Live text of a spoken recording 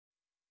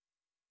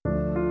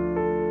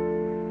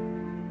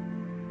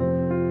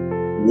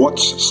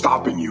What's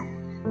stopping you?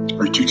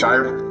 Are you too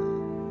tired?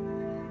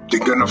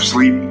 Didn't get enough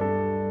sleep?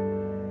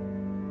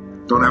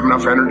 Don't have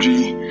enough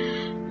energy?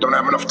 Don't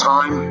have enough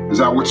time? Is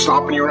that what's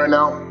stopping you right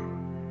now?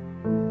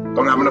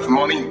 Don't have enough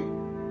money?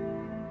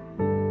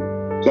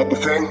 Is that the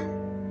thing?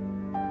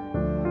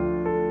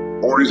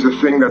 Or is the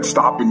thing that's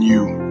stopping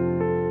you,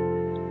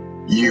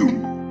 you?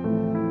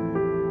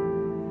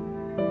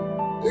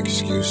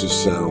 Excuses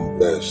sound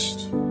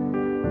best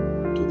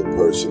to the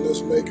person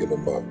that's making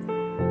them up.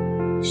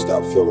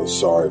 Stop feeling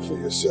sorry for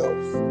yourself.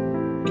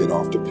 Get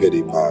off the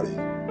pity potty.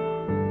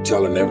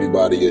 Telling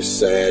everybody your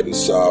sad and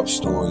sob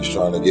stories,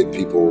 trying to get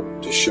people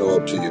to show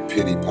up to your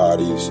pity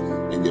parties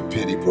and your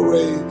pity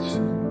parades.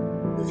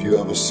 If you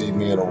ever see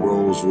me in a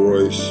Rolls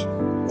Royce,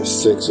 a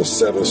 6 or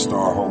 7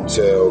 star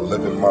hotel,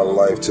 living my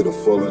life to the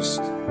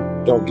fullest,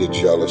 don't get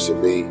jealous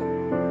of me,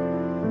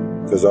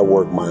 because I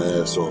worked my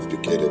ass off to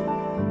get it.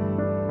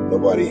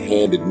 Nobody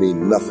handed me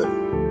nothing.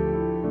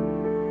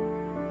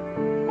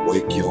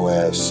 Wake your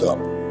ass up.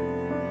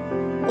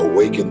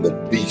 Awaken the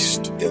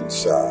beast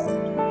inside.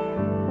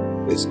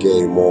 It's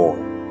game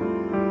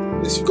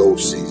on. It's go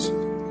season.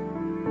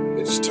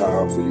 It's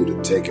time for you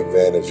to take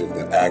advantage of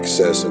the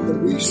access and the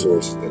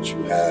resources that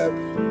you have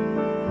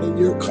in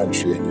your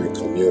country and your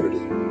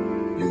community.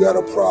 You got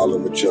a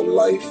problem with your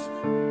life.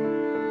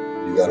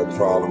 You got a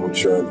problem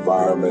with your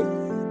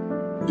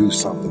environment. Do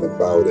something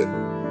about it.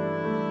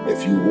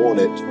 If you want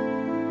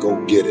it,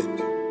 go get it.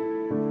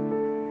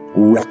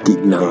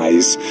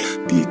 Recognize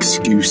the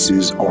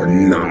excuses are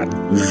not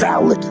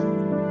valid.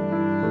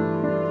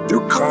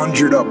 They're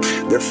conjured up.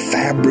 They're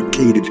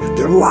fabricated.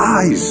 They're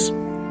lies.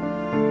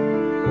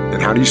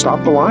 And how do you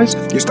stop the lies?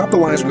 You stop the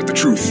lies with the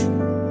truth.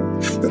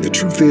 And the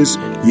truth is,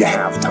 you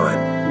have time.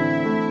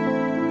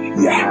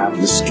 You have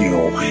the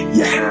skill.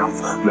 You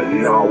have the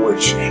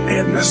knowledge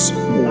and the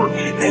support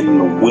and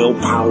the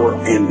willpower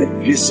and the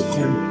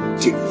discipline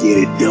to get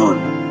it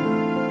done.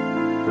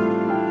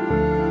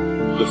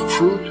 The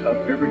fruit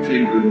of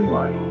everything good in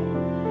life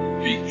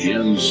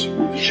begins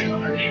with the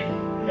challenge.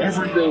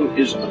 Everything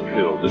is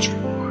uphill.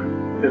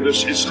 And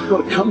it's not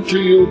going to come to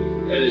you,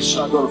 and it's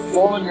not going to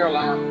fall in your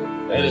lap,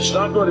 and it's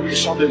not going to be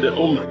something that,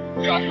 oh my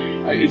God,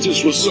 it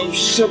just was so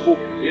simple.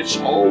 It's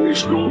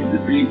always going to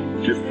be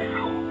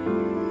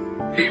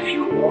difficult. If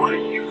you want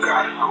it, you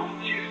got to go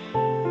get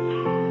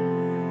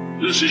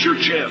it. This is your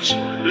chance.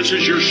 This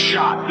is your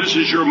shot. This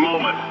is your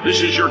moment.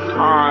 This is your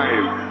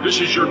time. This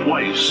is your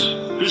place.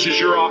 This is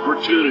your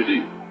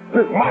opportunity.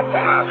 This is my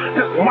time.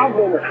 This is my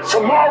moment.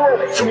 Tomorrow.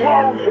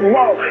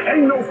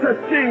 Ain't no such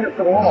thing as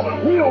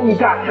tomorrow. We only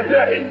got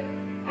today.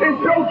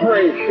 It's your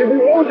dream. If you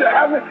want to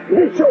have it,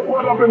 get your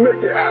butt up and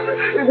make it happen.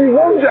 If you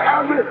want to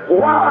have it,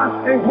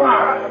 rise and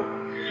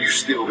grind. You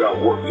still got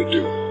work to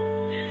do.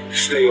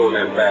 Stay on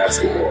that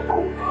basketball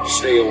court.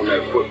 Stay on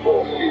that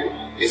football field.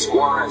 It's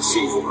grind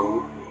season,